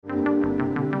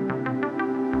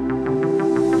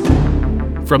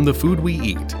From the food we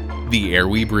eat, the air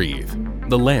we breathe,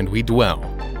 the land we dwell,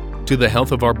 to the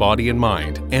health of our body and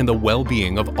mind and the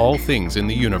well-being of all things in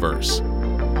the universe.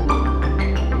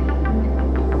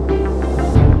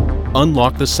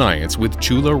 Unlock the science with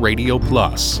Chula Radio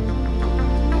Plus.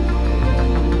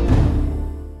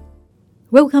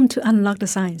 Welcome to Unlock the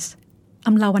Science.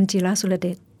 I'm Lawanjira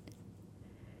Suladet.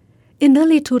 In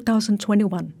early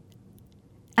 2021,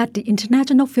 at the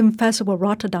International Film Festival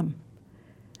Rotterdam,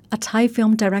 a Thai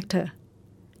film director,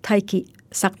 Taiki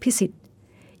Sakpisit,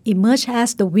 emerged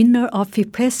as the winner of the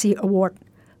Presi Award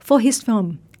for his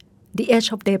film, The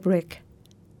Edge of Daybreak.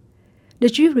 The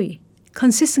jury,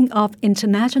 consisting of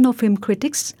international film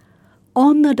critics,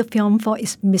 honored the film for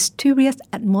its mysterious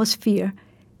atmosphere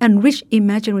and rich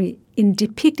imagery in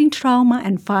depicting trauma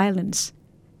and violence.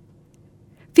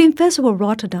 Film Festival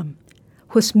Rotterdam,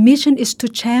 whose mission is to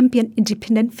champion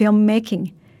independent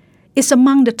filmmaking, is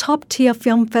among the top-tier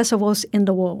film festivals in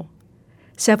the world.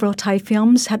 Several Thai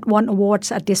films had won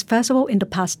awards at this festival in the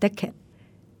past decade.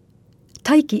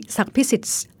 Taiki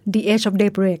Sakpisit's The Edge of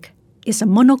Daybreak is a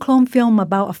monochrome film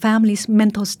about a family's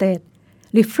mental state,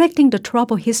 reflecting the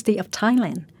troubled history of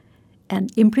Thailand, an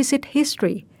implicit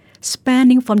history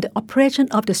spanning from the oppression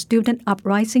of the student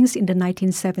uprisings in the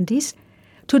 1970s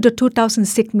to the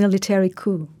 2006 military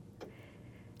coup.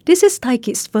 This is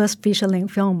Taiki's first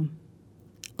feature-length film.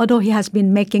 Although he has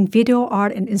been making video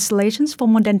art and installations for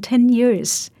more than 10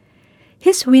 years,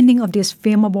 his winning of this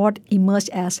film award emerged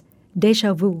as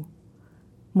déjà vu.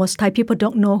 Most Thai people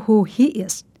don't know who he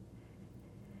is.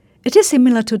 It is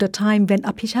similar to the time when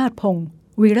Apichatpong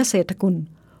Weerasetakul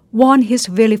won his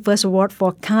very first award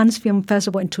for Cannes Film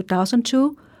Festival in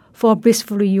 2002 for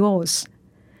Blissful Yours.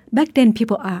 Back then,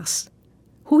 people asked,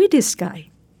 who is this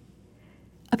guy?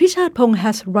 Apichatpong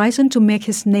has risen to make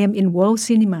his name in world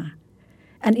cinema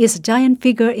and is a giant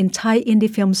figure in Thai indie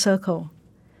film circle.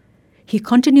 He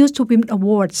continues to win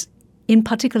awards, in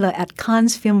particular at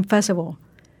Cannes Film Festival,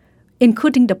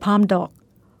 including the Palm Dog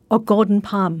or Golden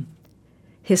Palm.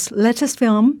 His latest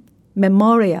film,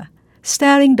 Memoria,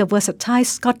 starring the versatile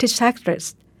Scottish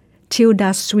actress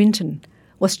Tilda Swinton,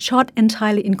 was shot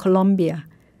entirely in Colombia.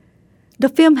 The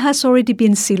film has already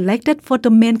been selected for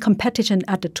the main competition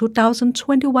at the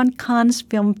 2021 Cannes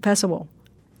Film Festival.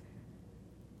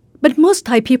 But most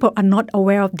Thai people are not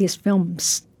aware of these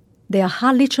films. They are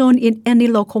hardly shown in any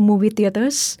local movie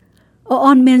theaters or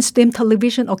on mainstream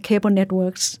television or cable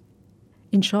networks.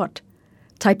 In short,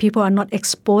 Thai people are not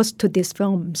exposed to these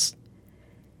films.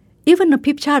 Even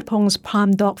Apichatpong's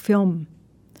Palm Dog film,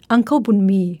 Uncle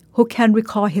Bunmi, Who Can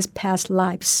Recall His Past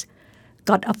Lives,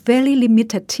 got a very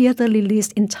limited theater release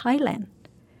in Thailand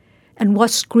and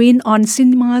was screened on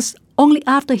cinemas only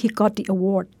after he got the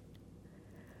award.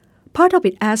 Part of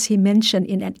it, as he mentioned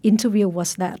in an interview,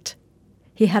 was that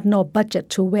he had no budget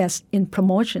to waste in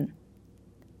promotion.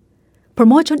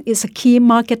 Promotion is a key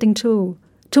marketing tool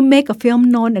to make a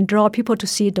film known and draw people to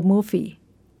see the movie.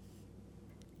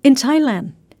 In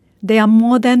Thailand, there are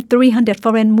more than 300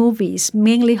 foreign movies,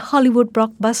 mainly Hollywood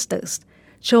blockbusters,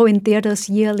 shown in theaters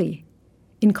yearly.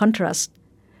 In contrast,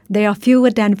 there are fewer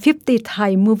than 50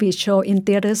 Thai movies shown in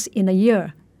theaters in a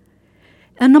year.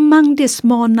 And among this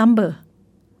small number,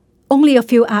 only a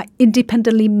few are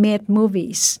independently made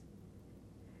movies.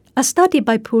 A study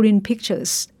by Purin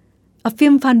Pictures, a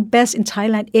film fund based in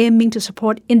Thailand aiming to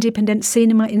support independent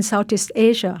cinema in Southeast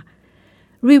Asia,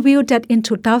 revealed that in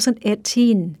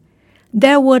 2018,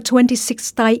 there were 26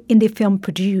 Thai indie films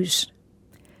produced.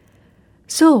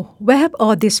 So, where have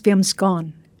all these films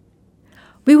gone?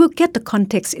 We will get the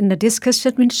context in the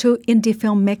discussion with two indie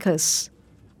filmmakers,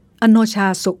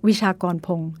 Anosha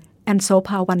Sukvishakornpong and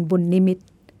Sopawan Bunnimit.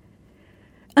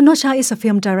 Anosha is a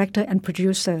film director and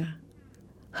producer.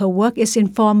 Her work is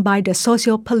informed by the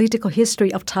socio-political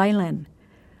history of Thailand.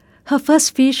 Her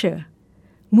first feature,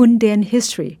 Mundane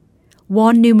History,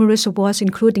 won numerous awards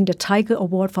including the Tiger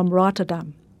Award from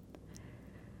Rotterdam.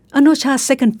 Anosha's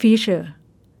second feature,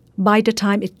 By the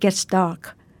Time It Gets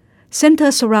Dark,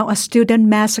 centers around a student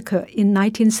massacre in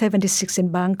 1976 in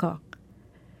Bangkok.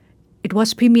 It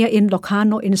was premiered in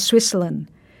Locarno in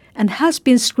Switzerland and has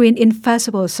been screened in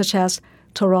festivals such as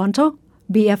Toronto,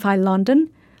 BFI London,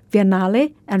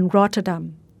 Biennale, and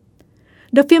Rotterdam.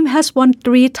 The film has won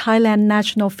 3 Thailand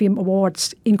National Film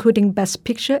Awards, including Best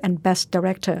Picture and Best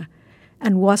Director,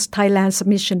 and was Thailand's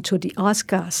submission to the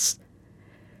Oscars.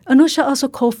 Anosha also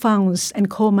co-founds and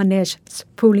co-manages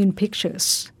Purin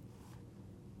Pictures.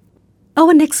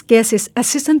 Our next guest is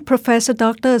Assistant Professor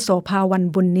Dr.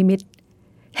 Sopawan Bunnimit,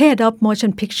 Head of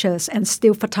Motion Pictures and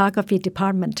Still Photography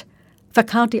Department,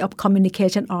 Faculty of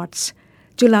Communication Arts,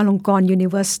 Chulalongkorn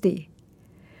University.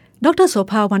 Dr.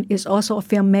 Sopawan is also a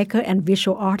filmmaker and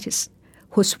visual artist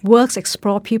whose works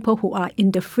explore people who are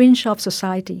in the fringe of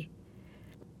society.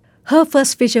 Her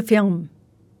first feature film,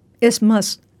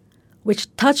 Ismus,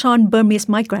 which touched on Burmese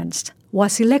migrants,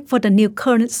 was selected for the new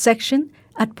current section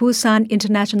at Busan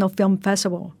International Film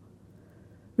Festival.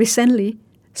 Recently,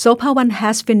 Sopawan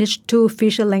has finished 2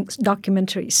 feature-length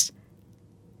documentaries.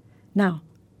 Now,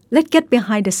 let's get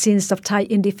behind the scenes of Thai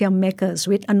indie filmmakers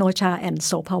with Anocha and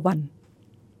Sopawan.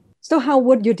 So how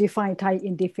would you define Thai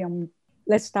indie film?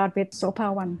 Let's start with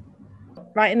Sopawan.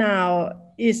 Right now,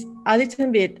 it's a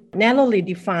little bit narrowly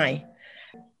defined.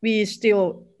 We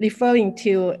still referring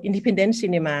to independent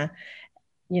cinema,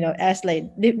 as like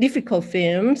difficult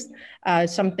films,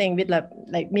 something with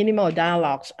like minimal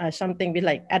dialogues, something with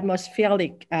like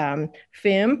atmospheric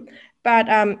film. But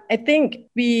I think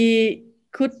we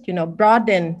could,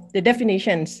 broaden the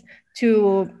definitions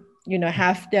to,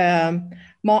 have the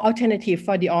more alternative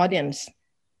for the audience.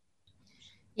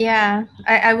 Yeah,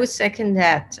 I would second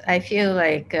that. I feel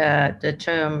like the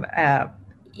term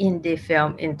indie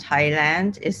film in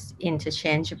Thailand is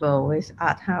interchangeable with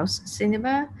art house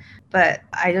cinema, but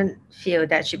I don't feel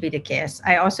that should be the case.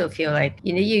 I also feel like,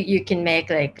 you can make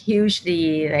like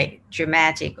hugely like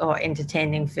dramatic or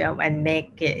entertaining film and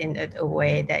make it in a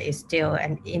way that is still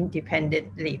an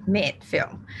independently made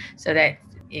film, so that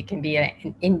it can be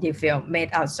an indie film made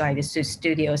outside the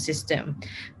studio system,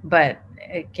 but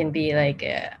it can be like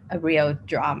a real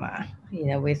drama,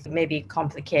 with maybe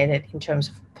complicated in terms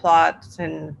of plots,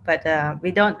 but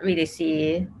we don't really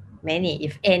see many,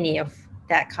 if any, of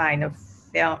that kind of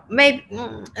film. Maybe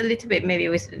a little bit, maybe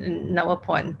with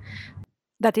Nawapon.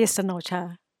 That is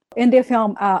Anocha. Indie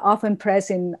film are often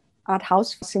praised in art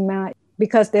house cinema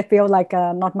because they feel like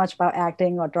not much about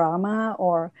acting or drama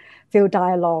or few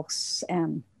dialogues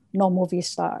and no movie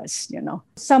stars,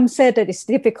 Some say that it's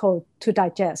difficult to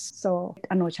digest. So,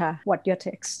 Anocha, what your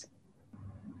takes?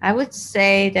 I would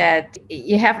say that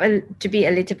you have to be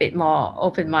a little bit more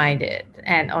open-minded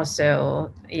and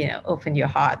also, open your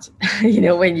heart,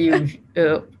 when you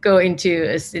go into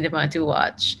a cinema to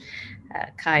watch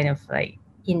kind of like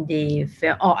indie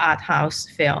film or art house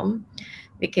film,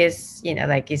 because,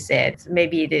 like you said,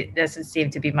 maybe there doesn't seem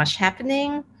to be much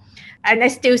happening. And I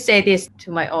still say this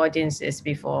to my audiences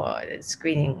before the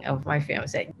screening of my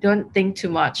films: like, don't think too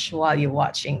much while you're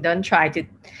watching. Don't try to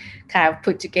kind of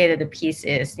put together the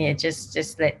pieces.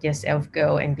 Just let yourself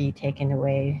go and be taken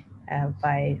away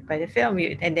by the film,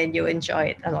 and then you'll enjoy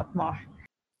it a lot more.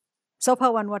 So,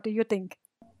 Pawan, what do you think?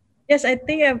 Yes, I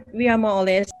think we are more or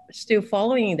less still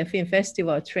following the film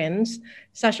festival trends,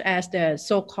 such as the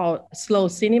so-called slow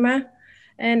cinema.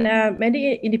 And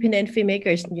many independent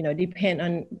filmmakers, depend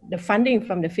on the funding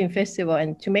from the film festival,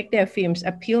 and to make their films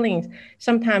appealing,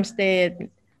 sometimes they,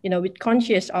 with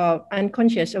conscious or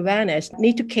unconscious awareness,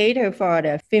 need to cater for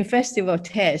the film festival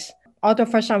test. Although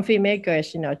for some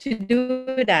filmmakers, to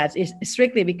do that is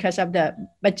strictly because of the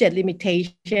budget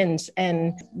limitations,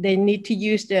 and they need to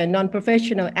use the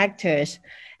non-professional actors.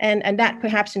 And that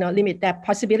perhaps, limit that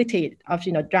possibility of,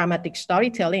 dramatic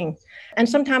storytelling. And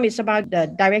sometimes it's about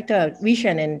the director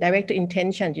vision and director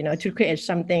intention, to create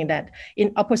something that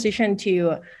in opposition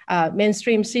to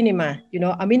mainstream cinema,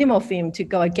 a minimal film to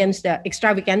go against the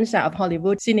extravaganza of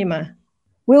Hollywood cinema.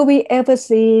 Will we ever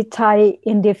see Thai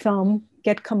indie film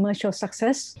get commercial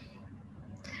success?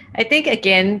 I think,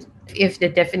 again, if the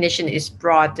definition is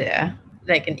broader,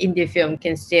 like an indie film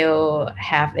can still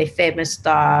have like famous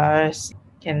stars,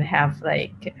 can have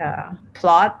like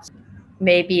plot,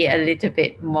 maybe a little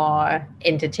bit more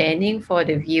entertaining for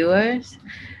the viewers,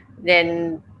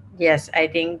 then yes, I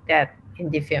think that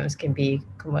indie films can be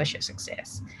commercial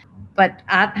success. But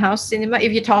art house cinema,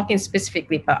 if you're talking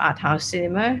specifically about art house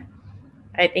cinema,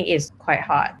 I think it's quite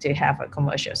hard to have a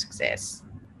commercial success.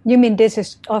 You mean this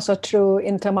is also true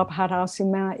in terms of art house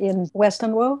cinema in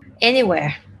Western world?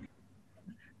 Anywhere.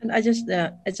 And I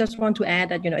just want to add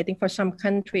that, I think for some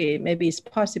country, maybe it's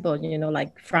possible,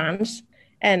 like France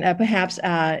and perhaps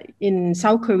in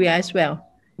South Korea as well,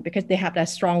 because they have that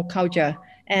strong culture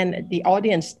and the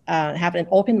audience have an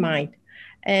open mind,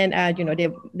 and,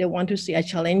 they want to see a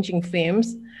challenging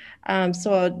films.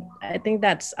 So I think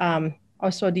that's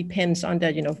also depends on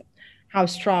the, how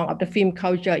strong of the film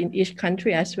culture in each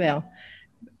country as well.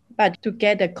 But to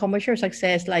get a commercial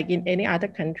success, like in any other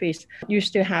countries, you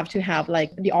still have to have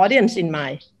like the audience in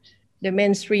mind. The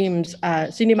mainstream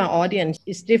cinema audience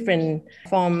is different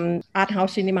from art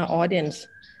house cinema audience.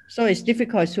 So it's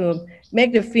difficult to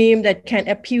make the film that can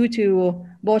appeal to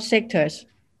both sectors.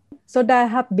 So there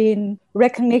have been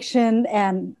recognition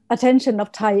and attention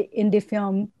of Thai indie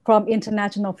film from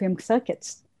international film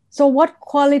circuits. So what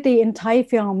quality in Thai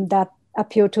film that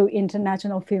appeal to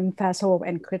international film festival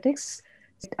and critics,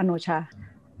 Anosha?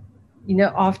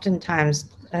 Oftentimes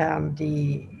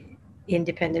the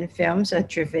independent films are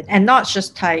driven, and not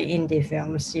just Thai indie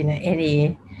films,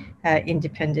 any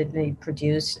independently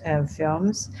produced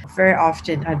films very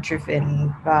often are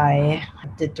driven by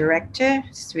the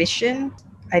director's vision.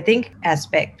 I think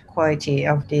aspect quality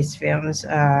of these films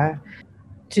are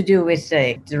to do with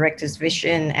the director's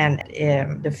vision, and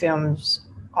the films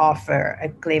offer a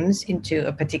glimpse into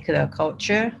a particular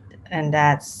culture, and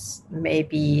that's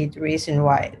maybe the reason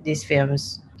why these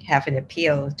films have an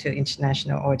appeal to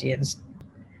international audience.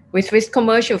 With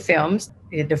commercial films,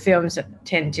 the films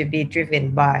tend to be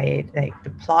driven by like the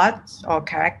plot or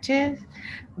characters,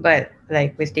 but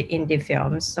like with the indie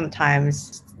films,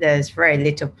 sometimes there's very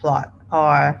little plot,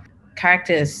 or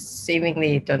characters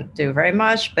seemingly don't do very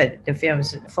much, but the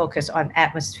films focus on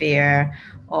atmosphere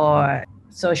or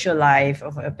social life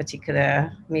of a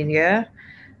particular milieu,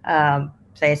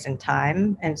 place and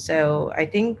time. And so I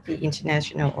think the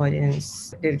international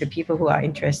audience, the people who are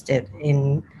interested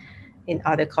in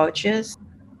other cultures,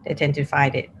 they tend to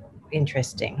find it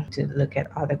interesting to look at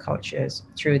other cultures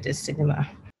through the cinema.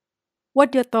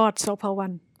 What your thoughts,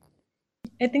 Sopawan?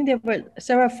 I think there were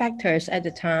several factors at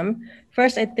the time.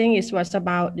 First, I think it was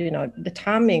about the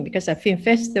timing, because a film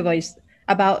festival is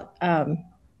about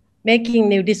making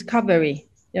new discovery.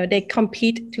 They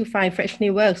compete to find fresh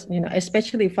new works.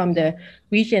 Especially from the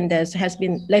region that has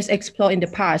been less explored in the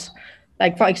past.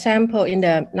 Like for example, in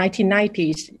the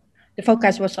 1990s, the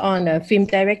focus was on film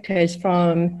directors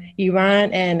from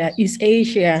Iran and East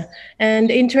Asia. And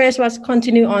the interest was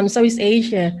continued on Southeast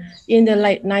Asia in the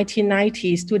late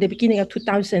 1990s to the beginning of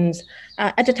 2000s.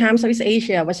 At the time, Southeast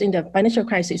Asia was in the financial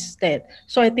crisis state.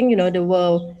 So I think, the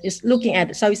world is looking at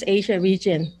the Southeast Asia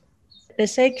region. The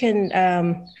second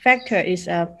factor is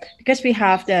because we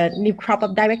have the new crop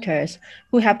of directors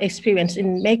who have experience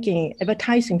in making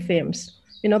advertising films.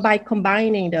 By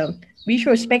combining the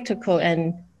visual spectacle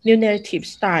and new narrative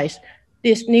styles,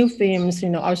 these new films,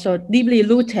 also deeply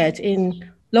rooted in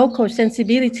local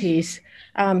sensibilities,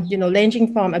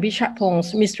 ranging from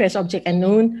Abhishek Mistress Object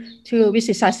Unknown to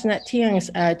Visit Sasana Tiang's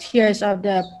Tears of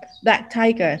the Black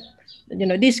Tiger.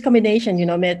 This combination,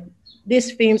 made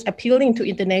these films appealing to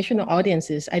international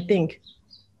audiences, I think.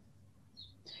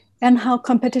 And how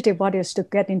competitive it is to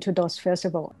get into those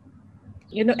festivals?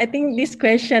 I think this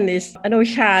question is,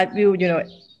 Anosha will,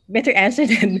 better answer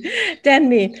than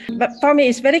me. But for me,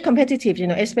 it's very competitive,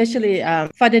 especially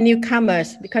for the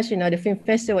newcomers, because, the film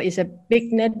festival is a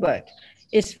big network.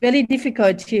 It's very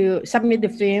difficult to submit the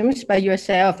films by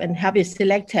yourself and have it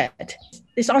selected.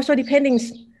 It's also depending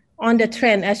on the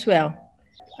trend as well.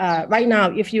 Right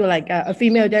now, if you're like a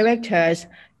female director,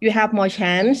 you have more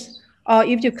chance. Or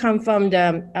if you come from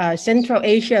the Central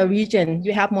Asia region,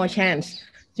 you have more chance.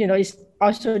 It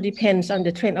also depends on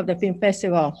the trend of the film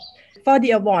festival. For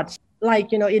the awards,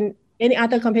 like, in any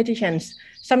other competitions,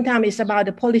 sometimes it's about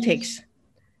the politics.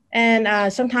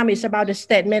 And sometimes it's about the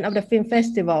statement of the film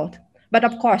festival. But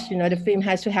of course, the film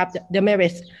has to have the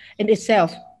merits in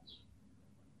itself.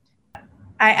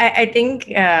 I think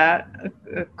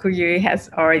Kuyu has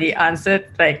already answered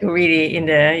like really in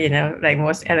the like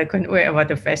most eloquent way about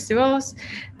the festivals.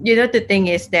 The thing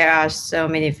is, there are so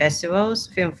many festivals,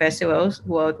 film festivals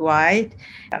worldwide.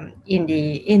 In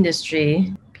the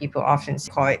industry, people often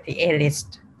call it the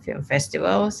A-list film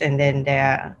festivals, and then there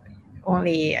are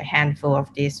only a handful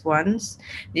of these ones.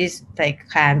 These like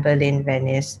Cannes, Berlin,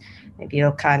 Venice, maybe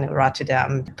Cannes,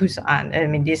 Rotterdam, Busan. I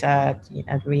mean, these are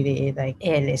really like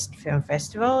A-list film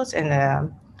festivals, and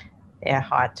they're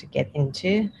hard to get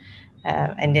into.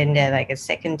 And then they're like a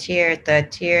second tier,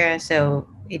 third tier. So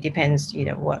it depends,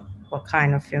 what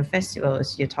kind of film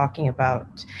festivals you're talking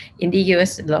about. In the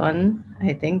US alone,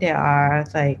 I think there are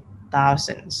like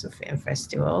thousands of film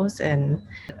festivals, and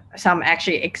some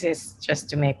actually exist just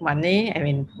to make money. I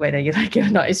mean, whether you like it or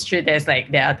not, it's true. There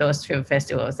are those film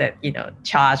festivals that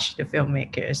charge the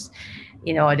filmmakers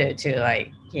in order to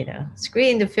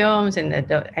screen the films, and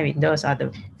those are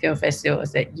the film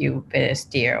festivals that you better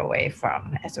steer away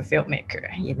from as a filmmaker.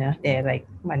 They're like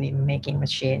money making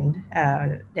machine.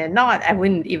 They're not. I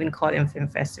wouldn't even call them film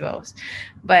festivals,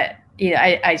 but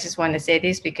I just want to say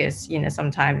this because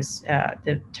sometimes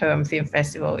the term film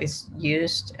festival is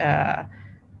used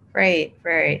very,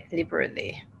 very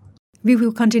liberally. We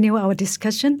will continue our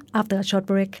discussion after a short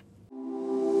break.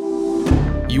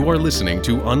 You are listening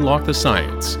to Unlock the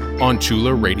Science on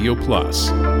Chula Radio Plus.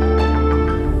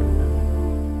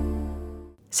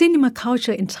 Cinema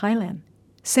culture in Thailand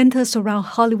centers around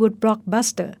Hollywood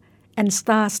blockbuster and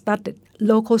star-studded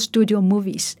local studio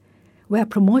movies, where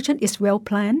promotion is well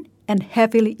planned and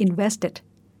heavily invested.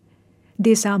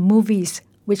 These are movies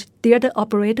which theater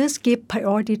operators give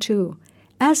priority to,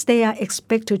 as they are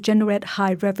expected to generate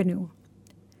high revenue.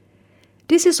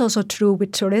 This is also true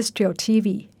with terrestrial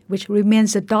TV, which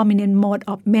remains the dominant mode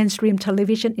of mainstream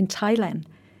television in Thailand,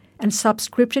 and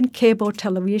subscription cable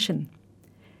television.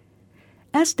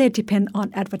 As they depend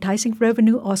on advertising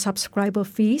revenue or subscriber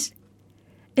fees,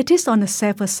 it is on the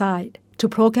safer side to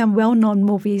program well-known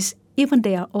movies even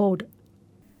they are old.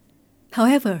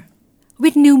 However,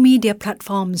 with new media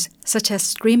platforms such as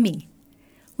streaming,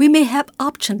 we may have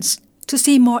options to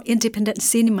see more independent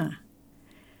cinema.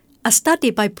 A study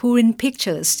by Purin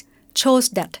Pictures shows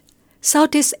that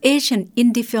Southeast Asian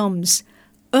indie films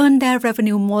earn their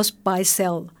revenue most by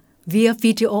sale via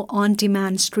video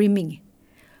on-demand streaming,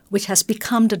 which has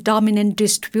become the dominant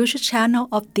distribution channel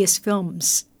of these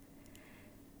films.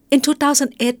 In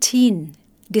 2018,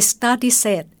 this study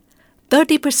said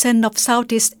 30% of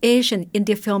Southeast Asian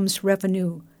indie films'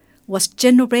 revenue was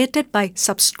generated by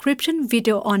subscription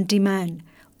video on demand,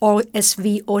 or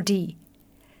SVOD.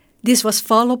 This was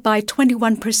followed by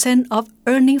 21% of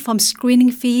earning from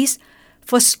screening fees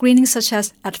for screenings such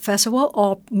as at festival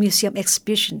or museum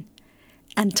exhibition,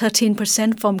 and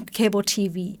 13% from cable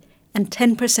TV, and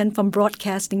 10% from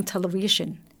broadcasting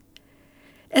television.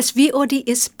 SVOD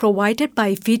is provided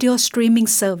by video streaming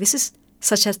services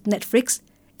such as Netflix,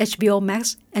 HBO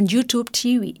Max, and YouTube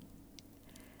TV.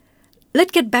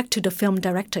 Let's get back to the film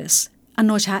directors,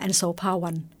 Anosha and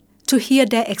Sopawan, to hear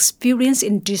their experience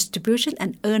in distribution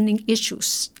and earning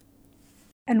issues.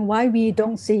 And why we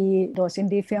don't see those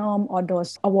indie film or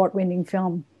those award-winning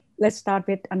film? Let's start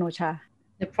with Anosha.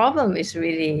 The problem is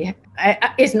really,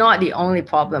 it's not the only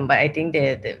problem, but I think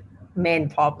the main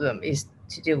problem is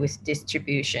to do with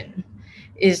distribution.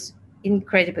 It's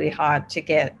incredibly hard to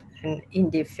get an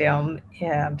indie film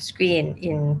screened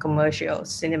in commercial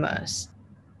cinemas.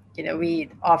 We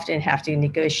often have to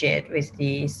negotiate with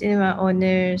the cinema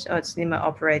owners or cinema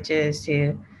operators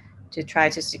to try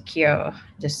to secure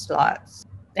the slots.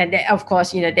 And then, of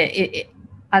course,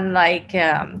 unlike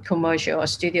commercial or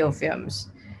studio films,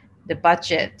 the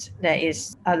budget that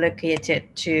is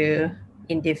allocated to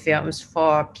indie films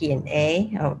for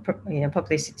P&A or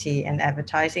publicity and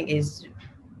advertising is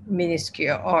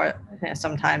minuscule or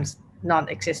sometimes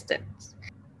non-existent.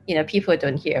 People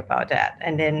don't hear about that.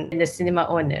 And then the cinema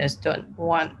owners don't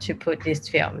want to put these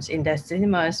films in their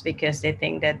cinemas because they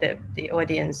think that the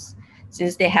audience,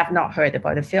 since they have not heard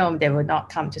about the film, they will not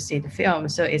come to see the film.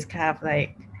 So it's kind of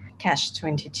like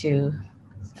catch-22.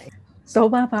 So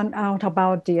what found out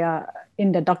about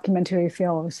in the documentary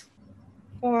films?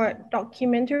 For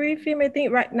documentary film, I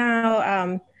think right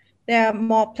now there are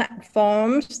more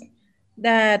platforms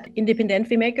that independent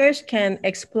filmmakers can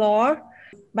explore,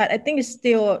 but I think it's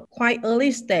still quite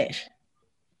early stage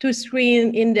to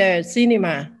screen in the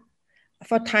cinema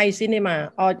for Thai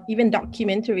cinema or even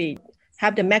documentary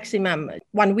have the maximum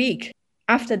 1 week.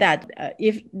 After that,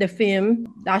 if the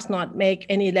film does not make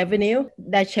any revenue,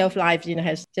 that shelf life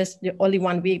has just only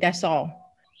 1 week, that's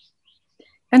all.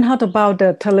 And how about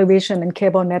the television and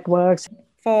cable networks?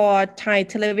 For Thai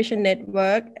television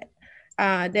network,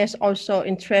 there's also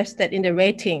interested in the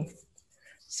rating.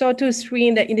 So to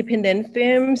screen the independent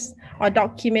films or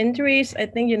documentaries, I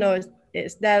think,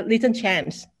 it's there little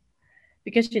chance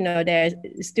because, they're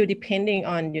still depending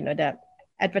on, the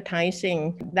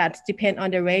advertising that depend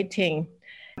on the rating.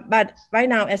 But right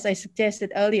now, as I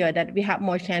suggested earlier, that we have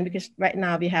more chance because right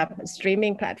now we have a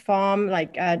streaming platform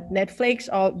like Netflix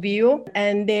or View,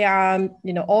 and they are,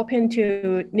 open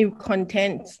to new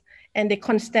content, and they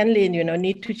constantly,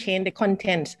 need to change the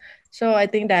content. So I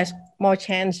think there's more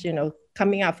chance,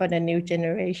 coming up for the new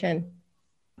generation.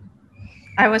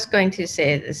 I was going to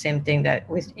say the same thing, that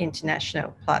with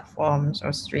international platforms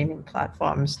or streaming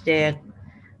platforms, they're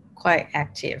quite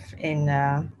active in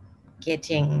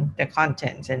getting the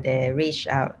content, and they reach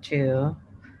out to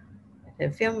the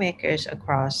filmmakers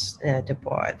across the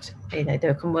board,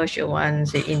 the commercial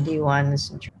ones, the indie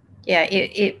ones. Yeah,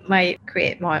 it might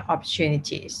create more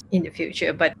opportunities in the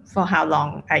future, but for how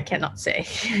long, I cannot say.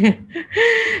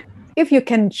 If you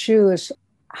can choose,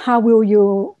 how will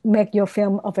you make your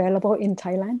film available in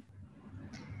Thailand?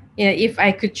 If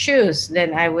I could choose,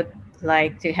 then I would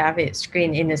like to have it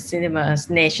screened in the cinemas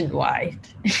nationwide,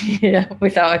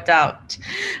 without a doubt.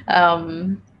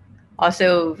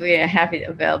 Also, we have it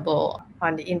available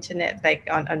on the internet, like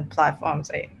on platforms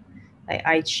like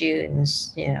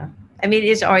iTunes. I mean,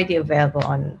 it's already available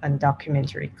on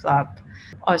Documentary Club.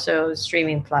 Also,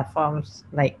 streaming platforms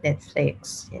like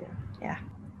Netflix. Yeah.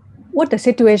 What the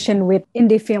situation with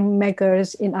indie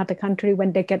filmmakers in other country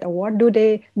when they get award? Do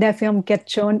their film get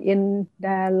shown in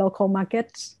their local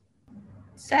markets?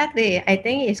 Sadly, I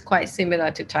think it's quite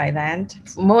similar to Thailand.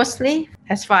 Mostly,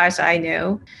 as far as I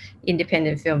know,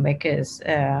 independent filmmakers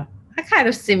are kind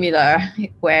of similar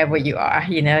wherever you are.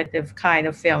 You know, the kind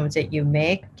of films that you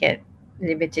make get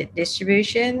limited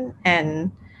distribution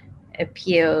and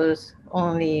appeals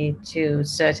only to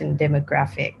certain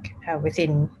demographic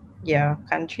within your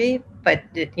country. But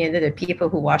the people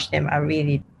who watch them are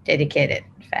really dedicated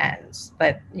fans.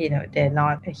 But they're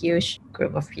not a huge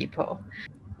group of people.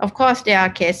 Of course, there are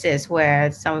cases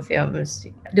where some films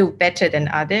do better than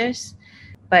others,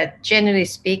 but generally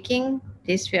speaking,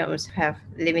 these films have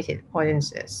limited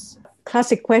audiences.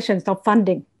 Classic questions of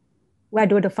funding. Where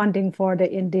do the funding for the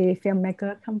indie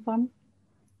filmmaker come from?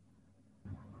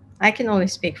 I can only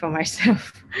speak for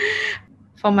myself.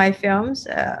 For my films,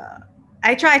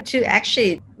 I try to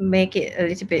actually make it a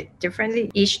little bit differently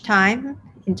each time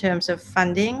in terms of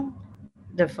funding.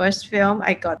 The first film,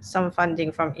 I got some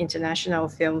funding from international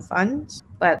film funds,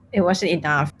 but it wasn't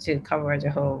enough to cover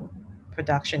the whole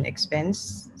production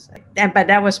expense. But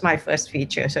that was my first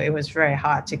feature, so it was very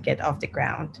hard to get off the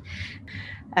ground.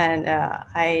 And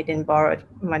I then borrowed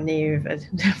money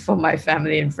from my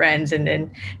family and friends. And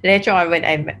then later on, when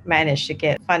I managed to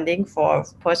get funding for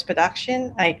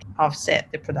post-production, I offset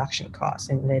the production costs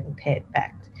and then paid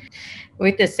back.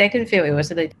 With the second film,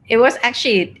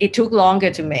 it took longer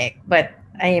to make, but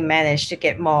I managed to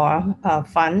get more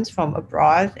funds from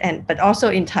abroad, but also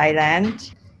in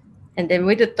Thailand. And then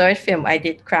with the third film, I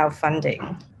did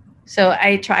crowdfunding. So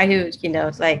I try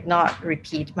to, not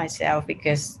repeat myself,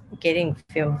 because getting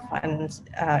film funds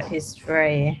is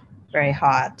very, very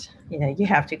hard. You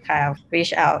have to kind of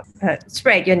reach out,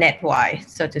 spread your net wide,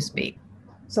 so to speak.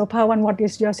 So Pawan, what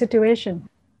is your situation?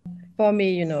 For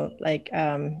me,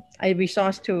 I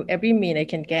resource to every means I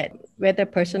can get, whether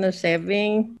personal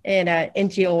saving and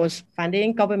NGOs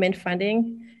funding, government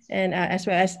funding, and as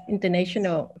well as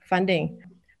international funding.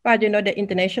 But, the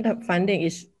international funding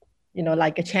is,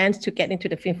 like a chance to get into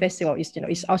the film festival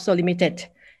is also limited.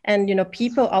 And,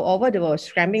 people all over the world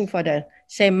scrambling for the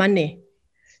same money.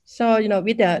 So,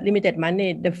 with the limited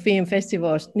money, the film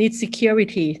festivals need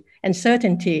security and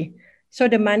certainty. So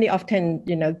the money often,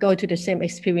 go to the same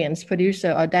experienced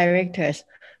producer or directors.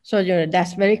 So,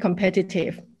 that's very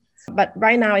competitive. But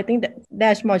right now, I think that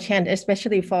there's more chance,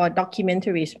 especially for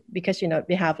documentaries, because,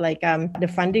 we have the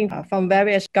funding from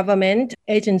various government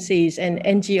agencies and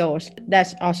NGOs.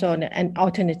 That's also an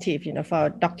alternative, for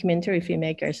documentary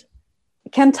filmmakers.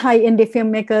 Can Thai indie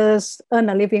filmmakers earn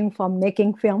a living from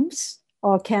making films,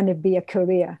 or can it be a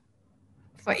career?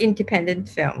 For independent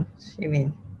films, you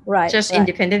mean? Right. Just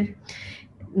independent?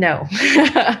 No.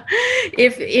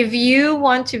 If you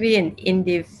want to be an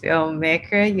indie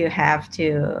filmmaker, you have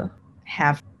to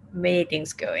have many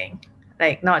things going,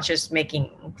 like not just making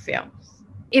films.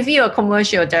 If you're a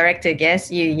commercial director,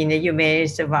 yes, you may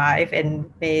survive and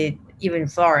may even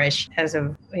flourish as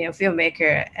a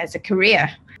filmmaker as a career.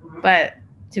 But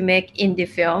to make indie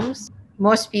films,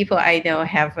 most people I know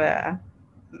have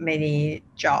many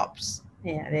jobs.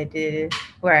 Yeah, they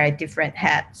wear different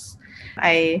hats.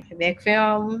 I make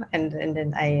film, and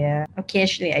then I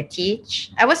occasionally I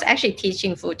teach. I was actually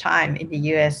teaching full time in the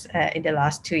US in the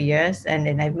last 2 years, and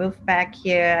then I moved back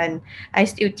here, and I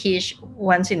still teach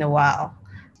once in a while.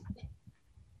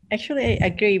 Actually, I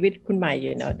agree with Kun Mai,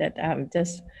 that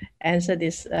just answer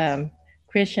these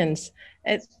questions.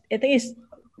 I think it's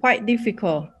quite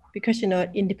difficult because,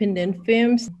 independent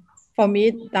films, for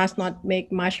me, does not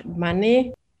make much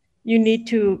money. You need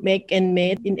to make and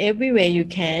made in every way you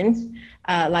can.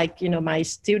 My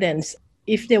students,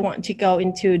 if they want to go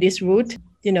into this route,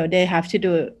 they have to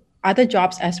do other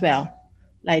jobs as well.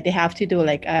 Like they have to do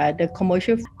the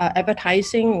commercial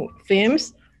advertising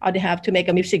films, or they have to make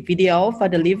a music video for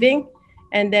the living.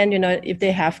 And then, if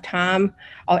they have time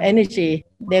or energy,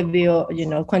 they will,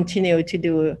 continue to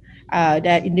do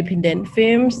their independent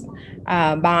films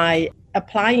by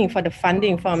applying for the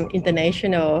funding from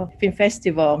international film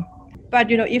festival. But,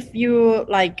 if you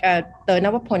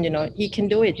Navapon, he can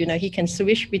do it, he can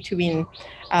switch between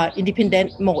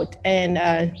independent mode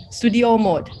and studio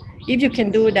mode. If you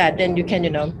can do that, then you can,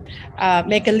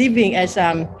 make a living as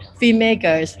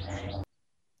filmmakers.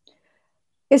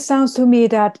 It sounds to me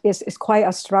that it's quite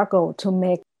a struggle to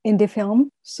make indie film.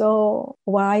 So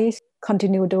why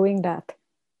continue doing that?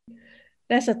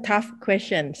 That's a tough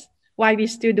question. Why we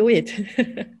still do it?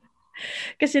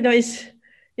 Because,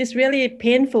 it's really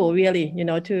painful, really,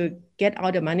 to get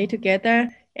all the money together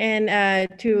and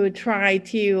to try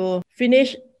to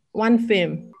finish one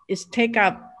film. It take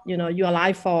up your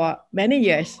life for many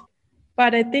years.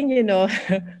 But I think,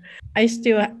 I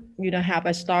still, have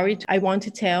a story I want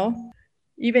to tell.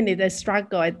 Even if it's a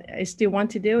struggle, I still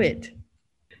want to do it.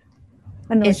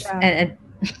 It's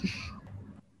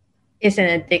an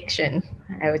addiction.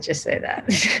 I would just say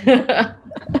that.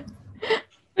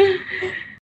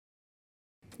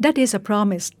 That is a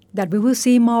promise that we will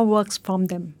see more works from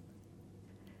them.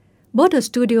 Both the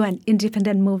studio and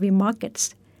independent movie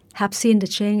markets have seen the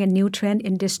change and new trend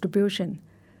in distribution,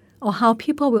 or how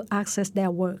people will access their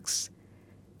works.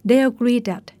 They agree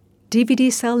that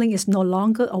DVD selling is no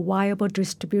longer a viable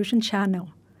distribution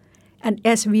channel, and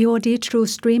as VOD through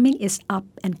streaming is up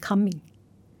and coming.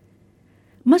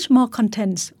 Much more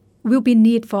content will be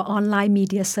needed for online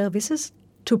media services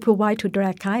to provide to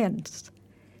their clients.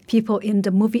 People in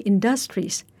the movie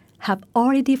industries have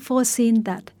already foreseen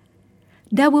that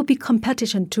there will be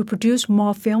competition to produce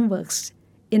more film works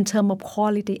in terms of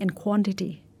quality and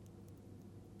quantity.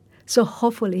 So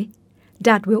hopefully,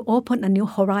 that will open a new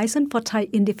horizon for Thai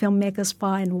indie filmmakers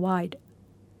far and wide.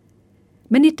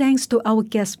 Many thanks to our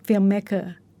guest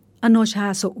filmmaker,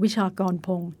 Anocha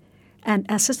Suvichakornpong, and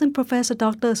Assistant Professor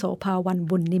Dr. Sopawan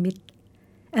Bunnimit.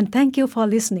 And thank you for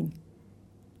listening.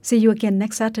 See you again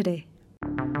next Saturday.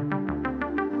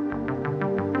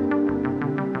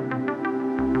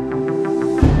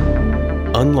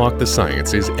 Unlock the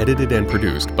Science is edited and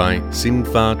produced by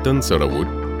Sinfa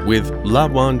Tunsarawut with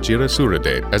Lawan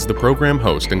Jirasuradet as the program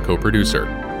host and co-producer.